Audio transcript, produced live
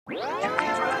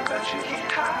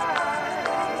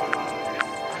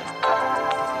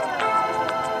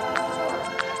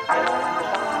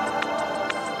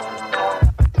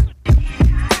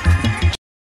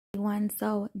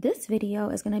So this video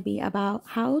is going to be about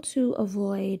how to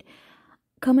avoid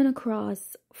coming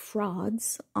across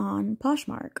frauds on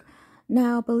Poshmark.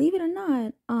 Now, believe it or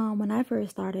not, when I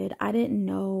first started, I didn't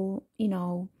know,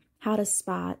 how to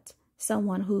spot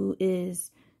someone who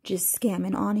is just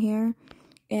scamming on here.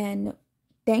 And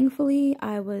thankfully,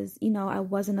 I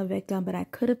wasn't a victim, but I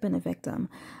could have been a victim.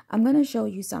 I'm going to show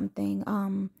you something.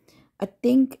 I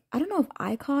don't know if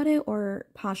I caught it or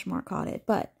Poshmark caught it,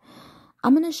 but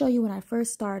I'm going to show you when I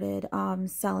first started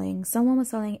selling. Someone was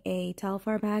selling a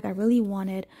Telfar bag.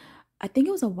 I think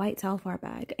it was a white Telfar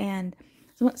bag. And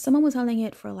someone was selling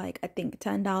it for like, I think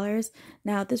 $10.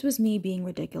 Now, this was me being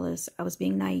ridiculous. I was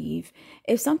being naive.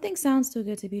 If something sounds too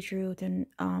good to be true, then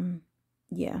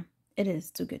yeah, it is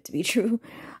too good to be true.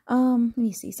 Let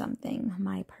me see something.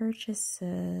 My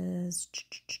purchases.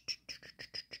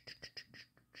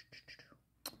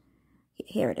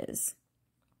 Here it is.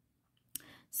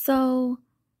 So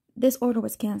this order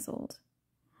was canceled.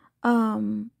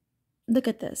 Look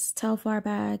at this Telfar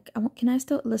bag. Can I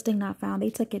still listing not found? They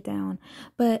took it down.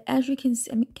 But as you can see,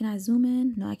 can I zoom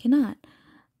in? No, I cannot.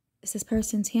 Is this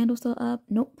person's handle still up?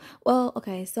 Nope. Well,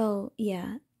 okay. So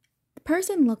yeah, the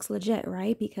person looks legit,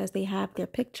 right? Because they have their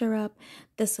picture up,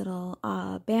 this little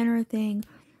banner thing.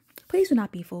 Please do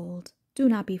not be fooled. Do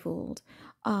not be fooled.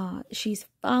 She's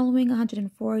following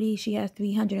 140. She has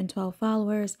 312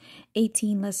 followers,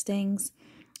 18 listings.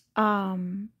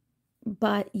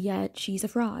 But yet she's a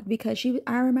fraud because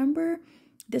I remember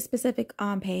this specific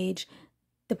page,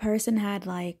 the person had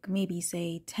like maybe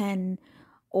say 10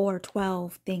 or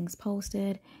 12 things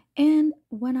posted. And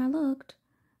when I looked,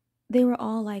 they were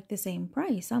all like the same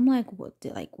price. I'm like,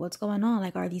 what's going on?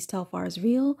 Like, are these Telfars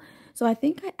real? So I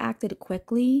think I acted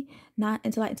quickly, not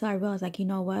until I realized, like, you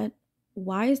know what?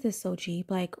 Why is this so cheap?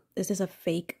 Like, is this a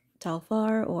fake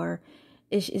Telfar, or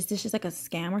is this just like a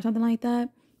scam or something like that?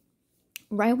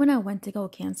 Right when I went to go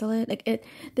cancel it,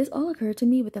 this all occurred to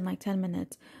me within like 10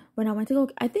 minutes. When I went to go,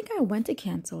 I think I went to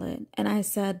cancel it, and I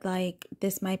said like,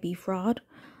 this might be fraud.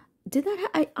 Did that?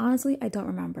 I honestly, I don't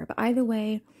remember, but either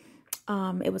way,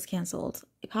 it was canceled.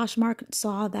 Poshmark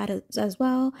saw that as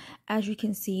well. As you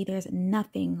can see, there's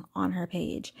nothing on her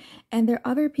page, and there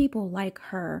are other people like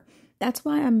her. That's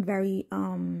why I'm very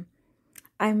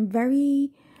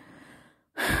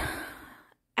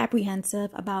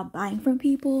apprehensive about buying from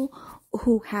people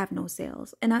who have no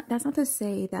sales. And that's not to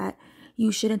say that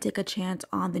you shouldn't take a chance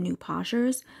on the new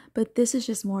Poshers, but this is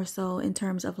just more so in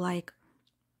terms of like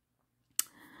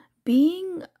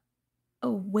being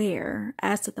aware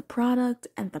as to the product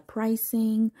and the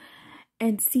pricing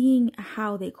and seeing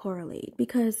how they correlate.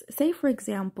 Because say for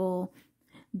example,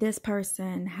 this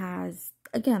person has,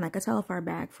 again, like a Telfar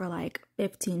bag for like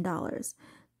 $15.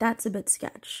 That's a bit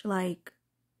sketch. Like,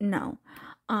 no.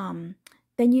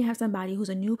 Then you have somebody who's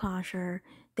a new Posher.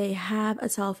 They have a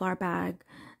Telfar bag.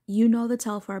 You know the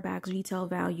Telfar bag's retail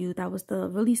value. That was the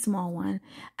really small one.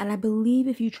 And I believe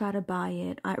if you try to buy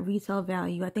it at retail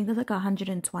value, I think that's like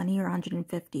 120 or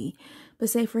 150. But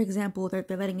say, for example, they're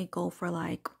letting it go for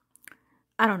like,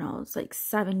 I don't know, it's like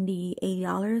 $70,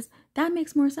 $80. That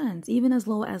makes more sense. Even as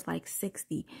low as like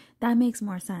 60. That makes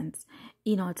more sense.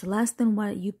 You know, it's less than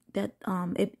what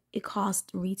it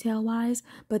costs retail wise,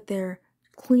 but they're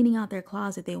cleaning out their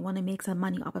closet. They want to make some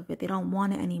money off of it. They don't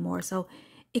want it anymore. So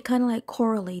it kind of like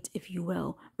correlates, if you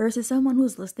will, versus someone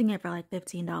who's listing it for like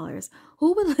 $15.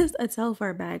 Who would list a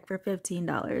Telfar bag for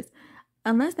 $15?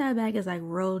 Unless that bag is like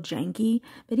real janky.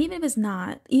 But even if it's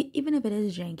not, even if it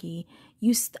is janky,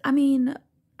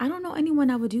 I don't know anyone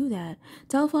that would do that.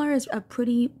 Telfar is a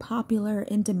pretty popular,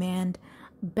 in demand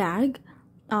bag.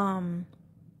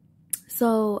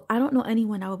 So I don't know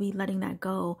anyone that would be letting that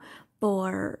go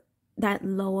for that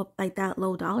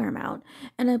low dollar amount.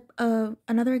 And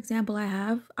another example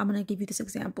I'm gonna give you this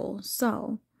example.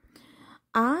 So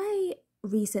I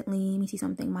recently, let me see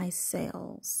something, my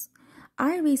sales.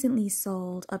 I recently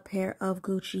sold a pair of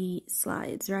Gucci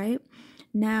slides, right?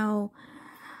 Now,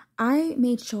 I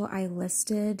made sure I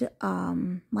listed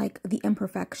like the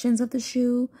imperfections of the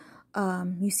shoe.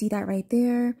 You see that right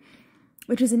there,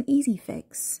 which is an easy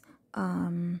fix.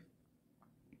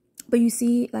 But you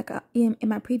see, like in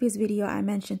my previous video, I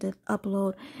mentioned to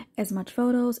upload as much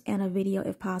photos and a video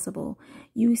if possible.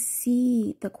 You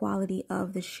see the quality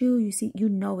of the shoe. You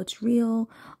know it's real.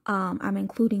 I'm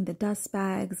including the dust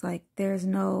bags. Like there's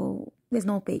no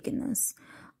fake in this.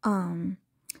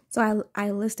 So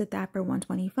I listed that for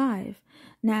 125.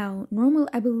 Now, normally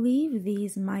I believe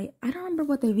these might, I don't remember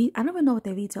what I don't even know what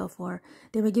they retail for.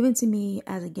 They were given to me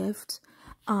as a gift.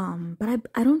 But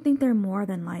I don't think they're more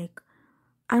than like,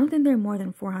 I don't think they're more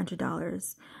than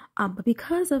 $400. But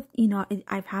because of,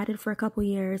 I've had it for a couple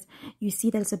years, you see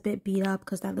that it's a bit beat up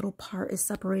because that little part is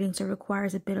separating, so it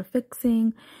requires a bit of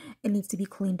fixing. It needs to be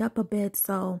cleaned up a bit.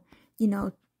 So,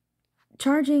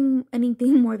 charging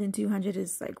anything more than 200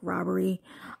 is like robbery.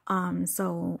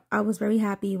 So I was very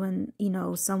happy when,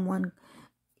 someone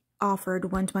offered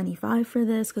 125 for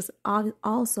this, because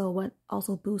also what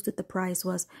also boosted the price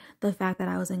was the fact that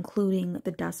I was including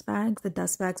the dust bags. The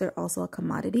dust bags are also a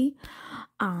commodity.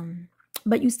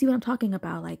 But you see what I'm talking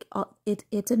about. Like,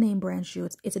 it's a name brand shoe.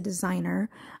 It's a designer.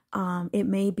 It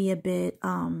may be a bit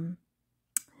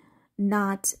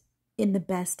not in the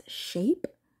best shape,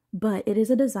 but it is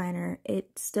a designer.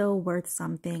 It's still worth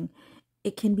something.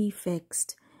 It can be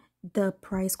fixed. The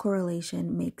price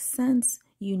correlation makes sense.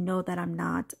 You know that I'm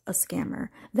not a scammer.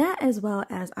 That, as well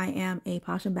as I am a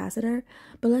Posh ambassador.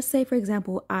 But let's say, for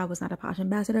example, I was not a Posh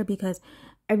ambassador, because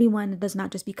everyone does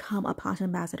not just become a Posh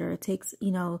ambassador. It takes,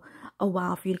 a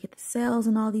while for you to get the sales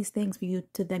and all these things for you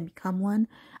to then become one.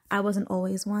 I wasn't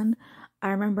always one. I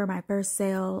remember my first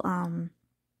sale,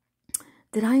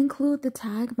 did I include the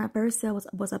tag? My first sale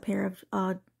was a pair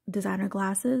of designer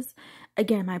glasses.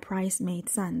 Again, my price made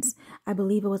sense. I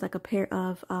believe it was like a pair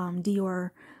of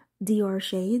Dior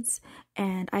shades,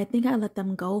 and I think I let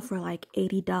them go for like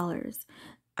 $80.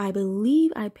 I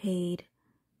believe I paid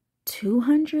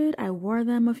 $200. I wore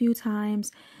them a few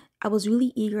times. I was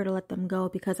really eager to let them go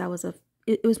because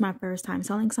it was my first time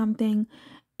selling something.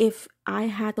 If I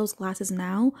had those glasses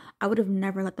now, I would have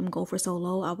never let them go for so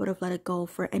low. I would have let it go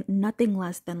for nothing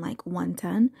less than like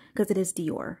 110, because it is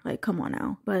Dior. Like, come on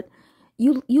now. But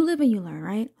you live and you learn,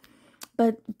 right?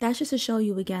 But that's just to show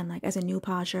you, again, like, as a new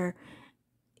posher,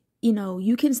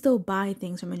 you can still buy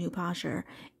things from a new posher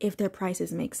if their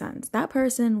prices make sense. That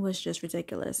person was just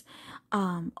ridiculous.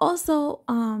 Also,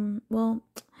 well,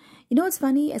 what's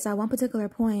funny is at one particular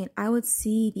point, I would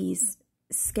see these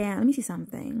scam. Let me see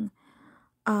something.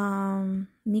 Let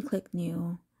me click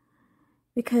new,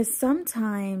 because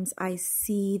sometimes I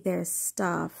see their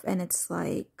stuff and it's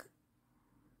like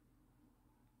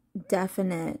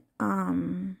definite. Let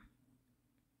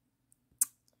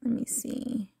me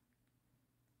see.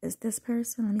 Is this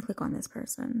person? Let me click on this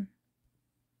person.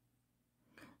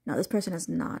 No, this person is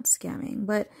not scamming.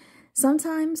 But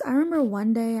sometimes, I remember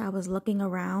one day I was looking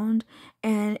around,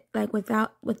 and like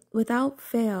without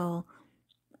fail,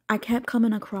 I kept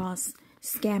coming across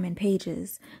scamming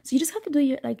pages. So you just have to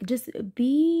do just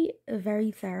be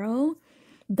very thorough.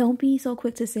 Don't be so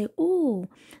quick to say, "Ooh,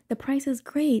 the price is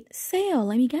great. Sale,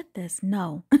 let me get this."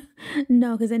 No.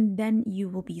 No, because then you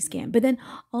will be scammed. But then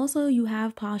also you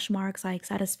have Poshmark's like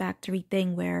satisfactory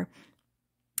thing where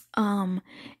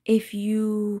if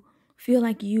you feel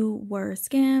like you were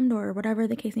scammed or whatever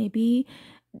the case may be,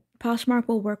 Poshmark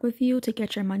will work with you to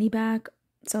get your money back.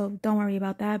 So don't worry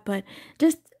about that. But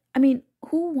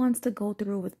who wants to go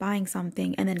through with buying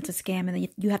something and then it's a scam, and then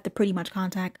you have to pretty much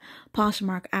contact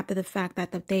Poshmark after the fact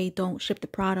that they don't ship the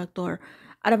product, or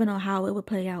I don't know how it would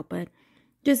play out, but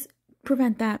just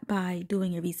prevent that by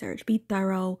doing your research. Be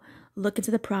thorough, look into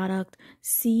the product,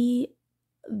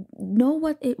 know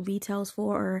what it retails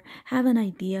for, or have an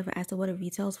idea as to what it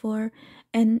retails for,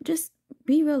 and just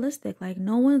be realistic. Like,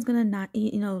 no one's gonna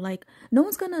no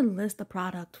one's gonna list the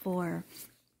product for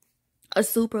a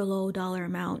super low dollar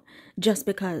amount just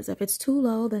because. If it's too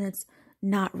low, then it's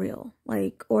not real,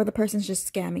 or the person's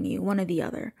just scamming you, one or the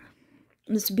other.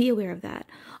 Just be aware of that.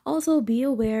 Also, be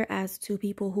aware as to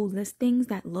people who list things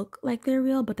that look like they're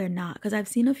real but they're not, because I've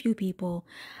seen a few people.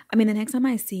 The next time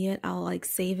I see it, I'll like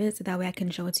save it so that way I can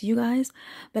show it to you guys.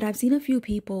 But I've seen a few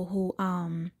people who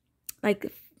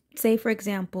say for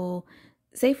example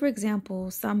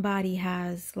somebody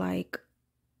has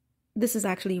this is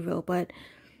actually real, but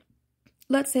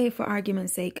let's say for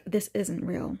argument's sake this isn't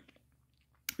real.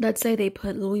 Let's say they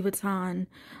put Louis Vuitton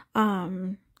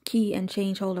key and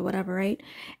change holder, whatever, right?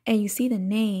 And you see the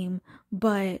name,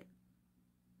 but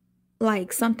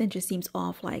something just seems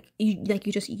off. You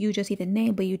just see the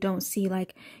name, but you don't see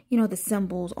the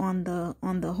symbols on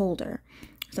the holder,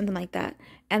 something like that.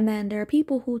 And then there are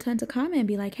people who tend to comment and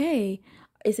be like, "Hey,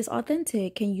 is this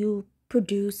authentic? Can you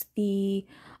produce the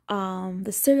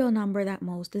serial number that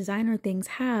most designer things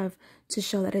have to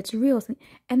show that it's real?"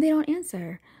 And they don't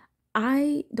answer.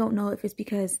 I don't know if it's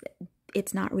because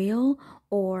it's not real,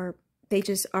 or they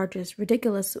just are just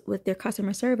ridiculous with their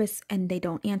customer service and they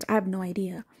don't answer. I have no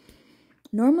idea.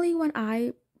 Normally when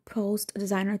I post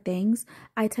designer things,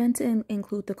 I tend to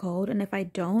include the code. And if I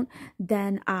don't,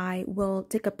 then I will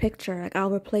take a picture. Like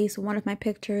I'll replace one of my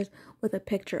pictures with a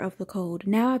picture of the code.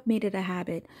 Now I've made it a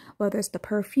habit, whether it's the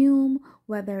perfume,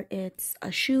 whether it's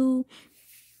a shoe,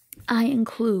 I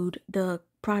include the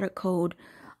product code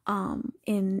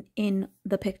in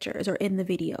the pictures or in the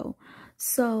video.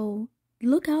 So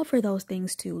look out for those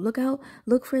things too.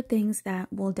 Look for things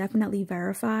that will definitely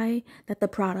verify that the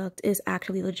product is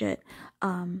actually legit.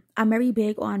 I'm very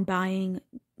big on buying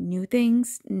new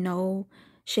things. No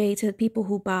shade to people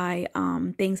who buy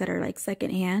things that are like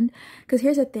secondhand. Because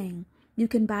here's the thing. You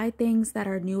can buy things that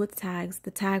are new with tags.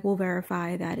 The tag will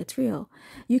verify that it's real.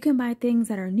 You can buy things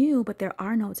that are new, but there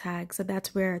are no tags. So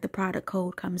that's where the product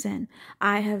code comes in.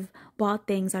 I have bought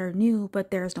things that are new,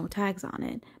 but there's no tags on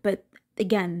it. But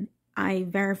again, I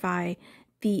verify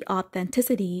the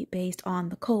authenticity based on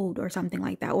the code or something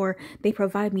like that. Or they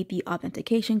provide me the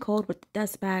authentication code with the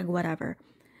dust bag, whatever.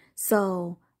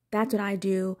 So that's what I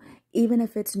do. Even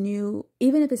if it's new,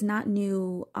 even if it's not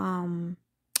new,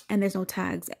 and there's no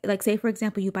tags. Like say, for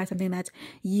example, you buy something that's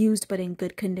used but in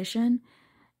good condition.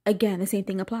 Again, the same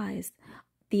thing applies.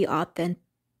 The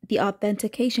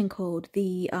authentication code,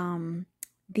 the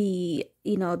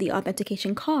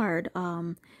authentication card,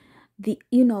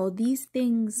 these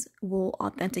things will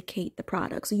authenticate the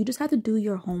product. So you just have to do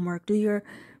your homework, do your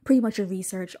pretty much your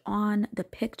research on the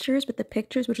pictures, but the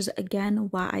pictures, which is again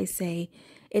why I say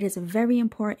it is very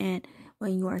important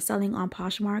when you are selling on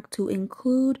Poshmark to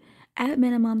include at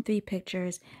minimum 3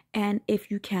 pictures, and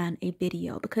if you can, a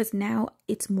video, because now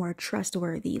it's more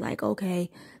trustworthy. Like,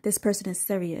 okay, this person is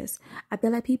serious. I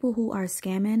feel like people who are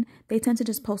scamming, they tend to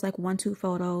just post like 1-2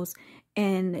 photos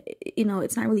and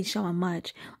it's not really showing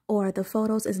much, or the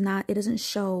photos it doesn't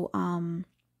show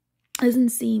it doesn't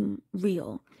seem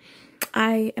real.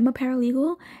 I am a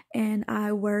paralegal and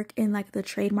I work in like the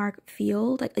trademark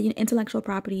field, like intellectual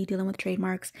property, dealing with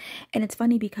trademarks. And it's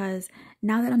funny because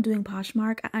now that I'm doing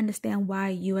Poshmark, I understand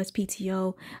why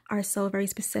USPTO are so very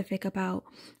specific about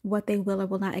what they will or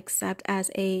will not accept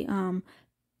as a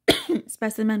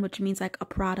specimen, which means like a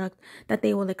product that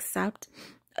they will accept,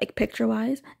 like picture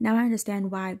wise. Now I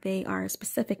understand why they are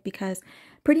specific, because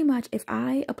pretty much if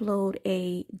I upload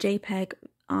a JPEG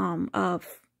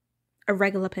of a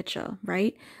regular picture,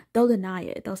 right, they'll deny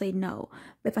it. They'll say no.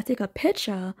 But if I take a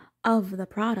picture of the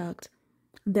product,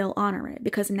 they'll honor it,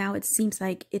 because now it seems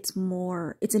like it's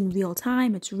in real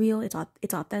time, it's real, it's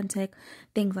authentic,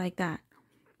 things like that.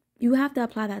 You have to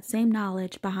apply that same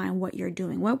knowledge behind what you're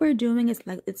doing. What we're doing is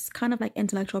like, it's kind of like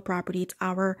intellectual property. It's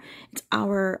our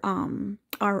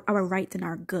rights and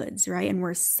our goods, right? And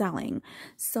we're selling.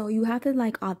 So you have to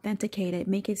like authenticate it,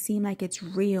 make it seem like it's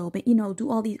real, but do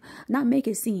all these, not make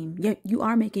it seem, you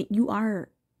are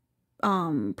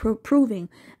proving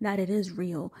that it is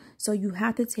real. So you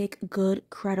have to take good,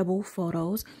 credible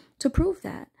photos to prove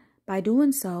that. By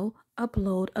doing so,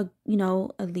 upload at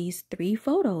least 3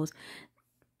 photos.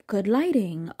 Good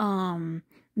lighting,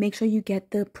 make sure you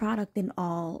get the product in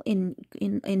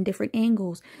different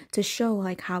angles to show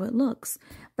like how it looks.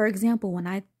 For example, when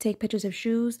I take pictures of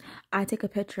shoes, I take a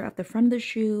picture of the front of the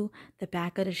shoe, the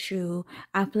back of the shoe.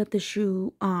 I flip the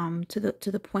shoe to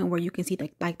the point where you can see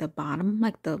like the bottom,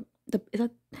 like that's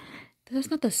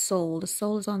not the sole. The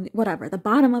sole is on the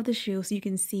bottom of the shoe, so you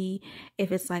can see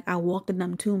if it's like I walked in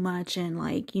them too much and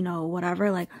like whatever.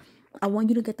 Like I want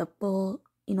you to get the full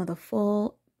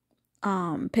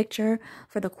picture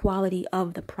for the quality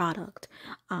of the product.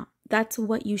 That's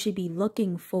what you should be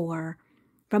looking for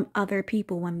from other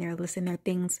people when they're listing their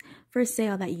things for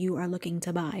sale that you are looking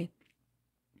to buy.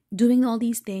 Doing all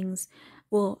these things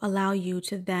will allow you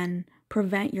to then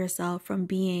prevent yourself from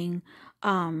being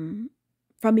from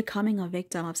becoming a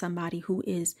victim of somebody who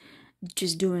is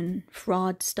just doing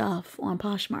fraud stuff on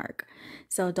Poshmark.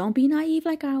 So don't be naive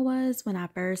like I was when I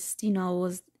first,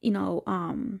 was,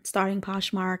 starting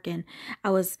Poshmark, and I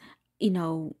was,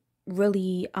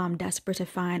 really desperate to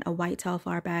find a white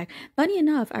Telfar bag. Funny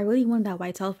enough, I really wanted that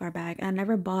white Telfar bag, and I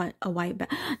never bought a white bag.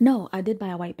 No, I did buy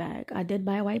a white bag. I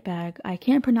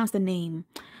can't pronounce the name.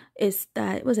 It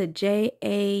was a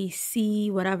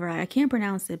JAC whatever. I can't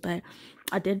pronounce it, but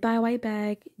I did buy a white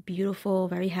bag. Beautiful,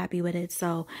 very happy with it.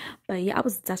 So, but yeah, I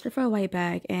was desperate for a white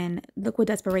bag, and look what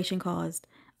desperation caused.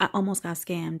 I almost got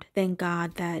scammed. Thank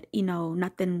God that,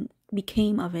 nothing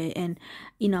became of it, and,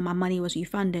 my money was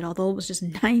refunded, although it was just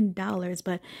 $9,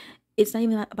 but it's not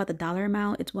even about the dollar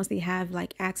amount. It's once they have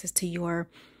like access to your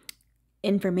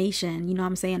information, what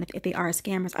I'm saying, if they are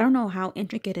scammers. I don't know how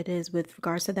intricate it is with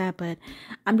regards to that, but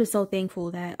I'm just so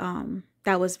thankful that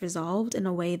that was resolved in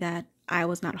a way that I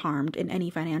was not harmed in any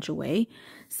financial way.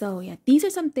 So yeah, these are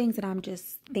some things that I'm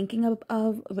just thinking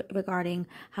of regarding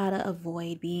how to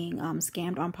avoid being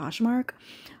scammed on Poshmark.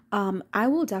 I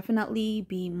will definitely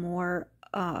be more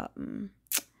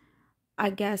I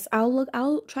guess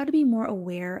I'll try to be more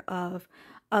aware of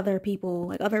other people,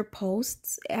 like other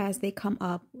posts as they come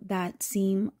up that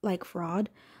seem like fraud.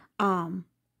 Um,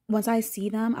 Once I see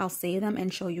them, I'll save them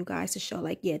and show you guys to show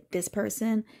like, yeah, this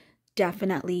person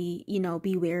definitely,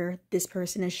 beware. This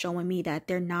person is showing me that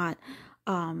they're not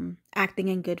acting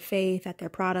in good faith, that their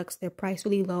products, their price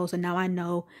really low. So now I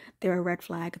know they're a red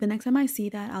flag. The next time I see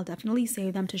that, I'll definitely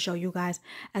save them to show you guys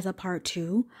as a part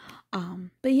 2.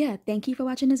 But yeah, thank you for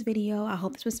watching this video. I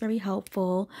hope this was very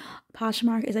helpful.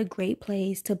 Poshmark is a great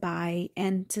place to buy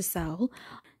and to sell.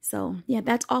 So yeah,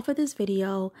 that's all for this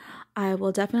video. I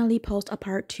will definitely post a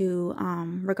part 2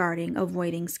 regarding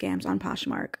avoiding scams on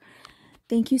Poshmark.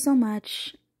 Thank you so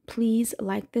much. Please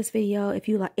like this video if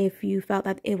you felt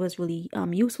that it was really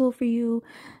useful for you.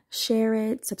 Share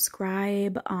it,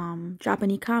 subscribe, drop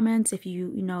any comments if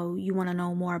you want to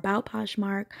know more about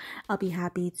Poshmark. I'll be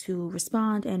happy to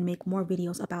respond and make more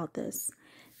videos about this.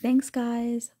 Thanks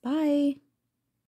guys. Bye.